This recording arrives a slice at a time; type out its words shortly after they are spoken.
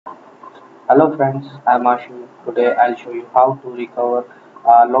Hello friends, I'm Ashu. Today I'll show you how to recover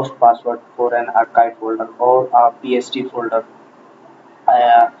a lost password for an archive folder or a PST folder.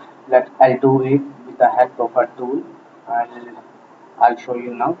 Uh, I'll do it with the help of a tool. I'll show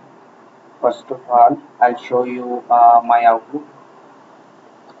you now. First of all, I'll show you my Outlook.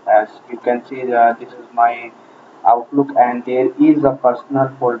 As you can see, this is my Outlook, and there is a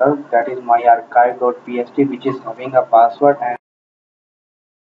personal folder that is my archive.pst, which is having a password. And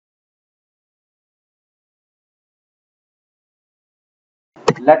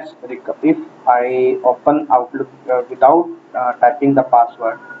let's recap. If I open Outlook without typing the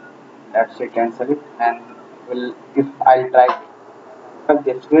password, let's say cancel it, and will if I'll try,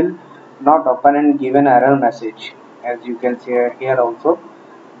 this will not open and give an error message, as you can see here also,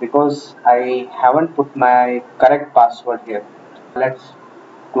 because I haven't put my correct password here. Let's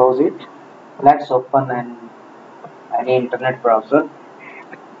close it. Let's open any internet browser,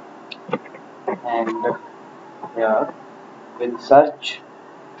 and here we'll search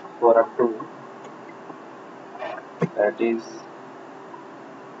for a tool that is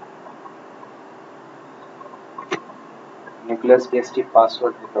Nucleus PST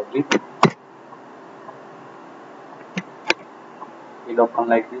password recovery. Will open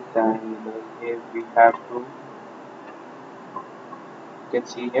like this, and here we have to, you can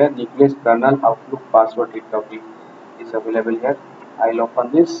see here, Nucleus kernel Outlook password recovery is available here. I'll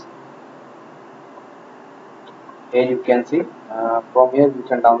open this. Here you can see, from here you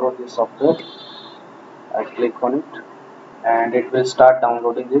can download this software. I click on it and it will start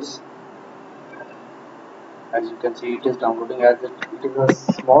downloading this. As you can see, it is downloading. As it is a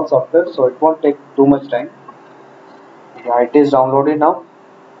small software, so it won't take too much time. Yeah, it is downloaded now.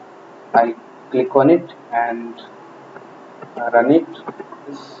 I click on it and run it.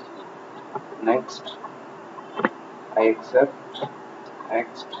 This, next, I accept,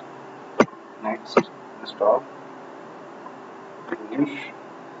 next, next, install, finish.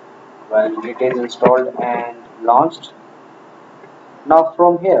 Well, it is installed and launched. Now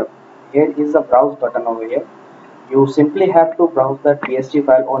from here is the browse button over here. You simply have to browse that PST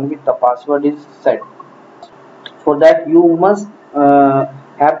file on which the password is set. For that, you must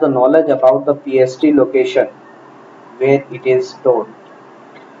have the knowledge about the PST location where it is stored.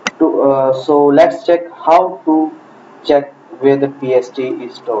 So let's check how to check where the PST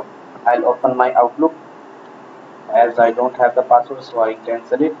is stored. I'll open my Outlook, as I don't have the password, so I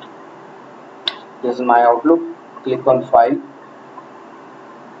cancel it. This is my Outlook. Click on File.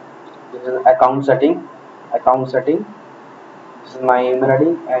 This is Account setting. This is my email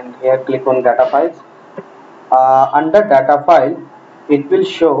ID, and here click on Data Files. Under Data File, it will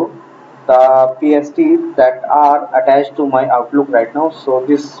show the PSTs that are attached to my Outlook right now. So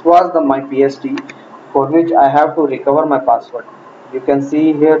this was my PST for which I have to recover my password. You can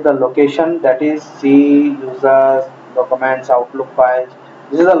see here the location, that is C, users, documents, Outlook files.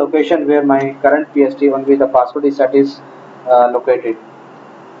 This is the location where my current PST on which the password is set is located.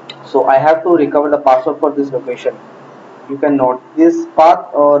 So I have to recover the password for this location. You can note this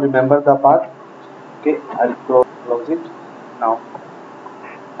path or remember the path. Okay, I'll close it now.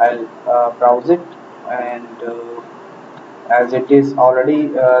 I'll browse it, and as it is already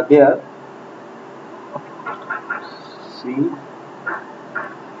there, see,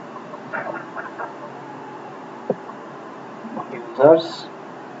 users,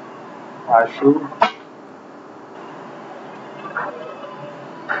 Ashu,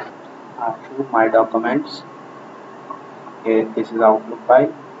 my documents. Here, this is Outlook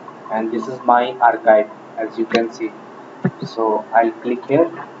file, and this is my archive, as you can see. So I'll click here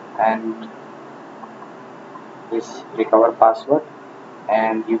and this recover password,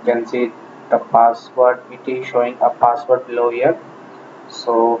 and you can see the password. It is showing a password below here.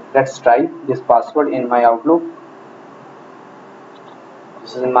 So let's try this password in my Outlook.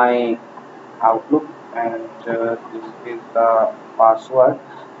 This is my Outlook, and this is the password,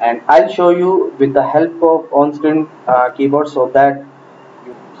 and I'll show you with the help of on-screen keyboard, so that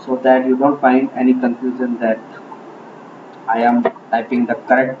you don't find any confusion that I am typing the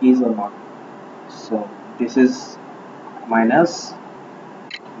correct keys or not. So this is minus,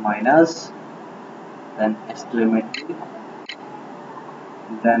 minus, then exclamatory,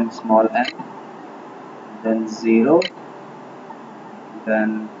 then small n, then 0,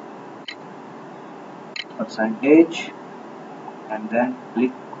 then percentage, and then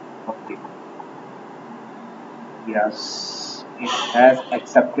click OK. Yes, it has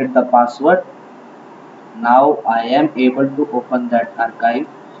accepted the password. Now I am able to open that archive.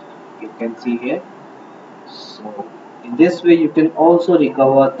 You can see here. So in this way you can also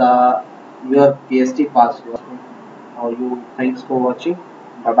recover your PST password. Thanks for watching.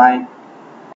 Bye bye.